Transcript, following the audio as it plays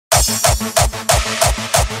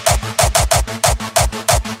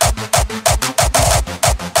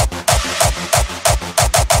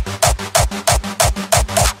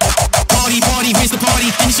Here's the party,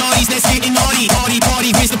 and the shorties, let's get it naughty. Party, party,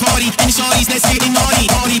 here's the party, and the shorties, let's get it naughty.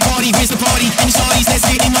 Party, party, here's the party, and the shorties, let's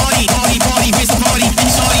get it naughty. Party, party, here's the party, and the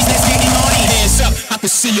shorties, let's get it naughty. Hands up, I could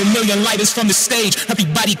see a million lighters from the stage.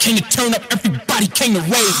 Everybody came to turn up, everybody came to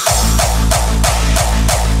rave.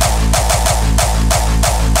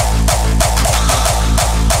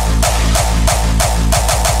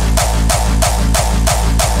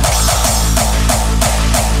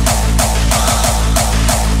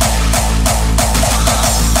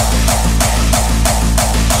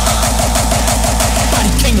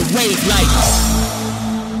 Rave like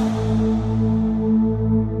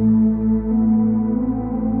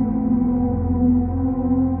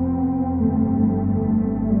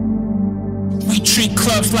we treat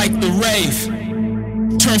clubs like the rave.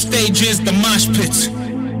 Turn stages the mosh pits.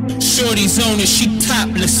 Shorty's on it, she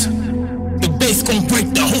topless. The bass gon'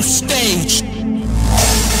 break the whole stage.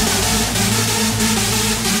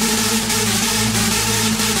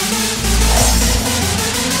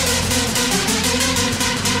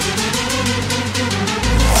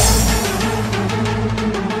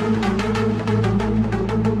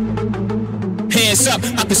 Hands up,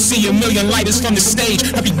 I could see a million lighters from the stage.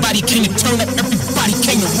 Everybody came to turn up, everybody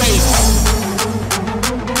came to rave.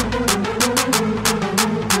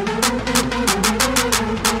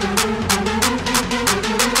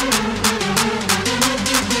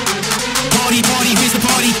 Party, party, here's the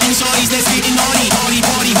party, and the shorties, let's get it naughty. Party,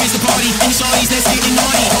 party, here's the party, and the shorties, let's get it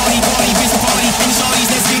naughty. Party, party, here's the party, and the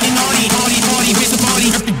shorties, let's get it naughty. Party, party, here's the party,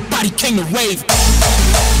 everybody came to rave.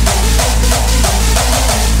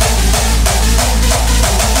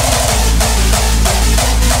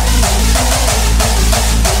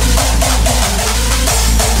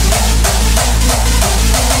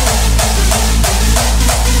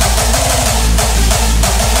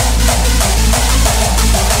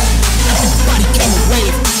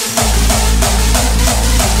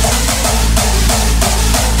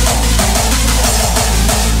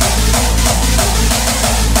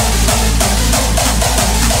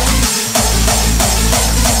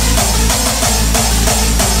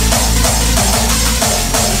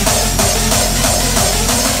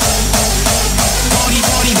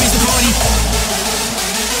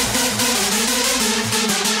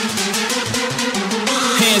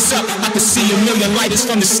 Hands up, I could see a million lighters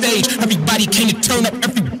from the stage. Everybody came to turn up,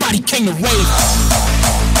 everybody came to rave.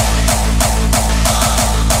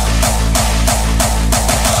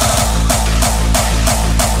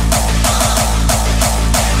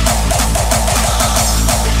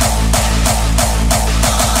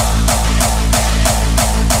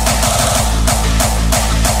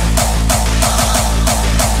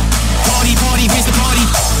 Party, party, here's the party.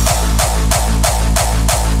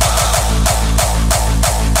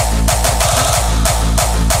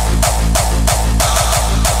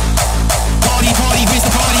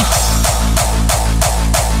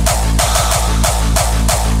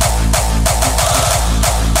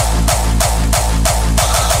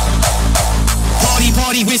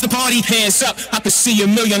 Here's the party, hands up, I could see a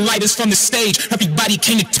million lighters from the stage. Everybody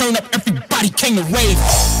came to turn up, everybody came to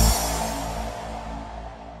rave.